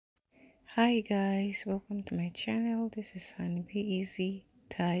Hi guys, welcome to my channel. This is Be Easy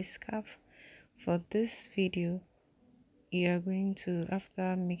Tie Scarf. For this video, you are going to,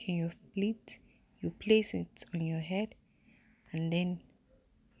 after making your pleat, you place it on your head and then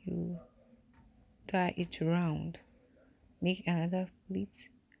you tie it round. Make another pleat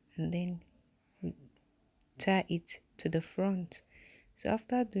and then you tie it to the front. So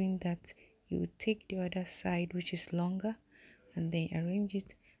after doing that, you take the other side, which is longer, and then arrange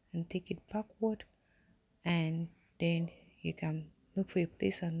it and take it backward, and then you can look for a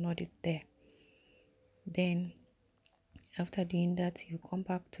place and knot it there. Then after doing that, you come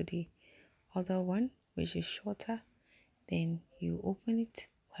back to the other one, which is shorter. Then you open it.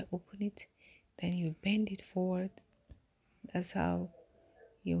 Then you bend it forward. That's how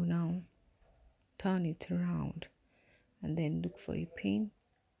you now turn it around, and then look for a pin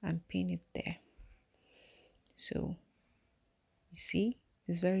and pin it there. So you see,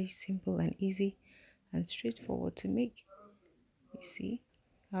 it's very simple and easy and straightforward to make. You see,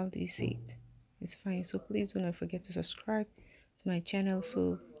 how do you see it? It's fine. So please do not forget to subscribe to my channel,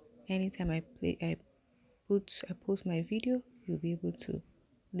 so anytime I post my video, you'll be able to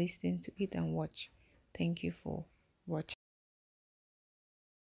listen to it and watch. Thank you for watching.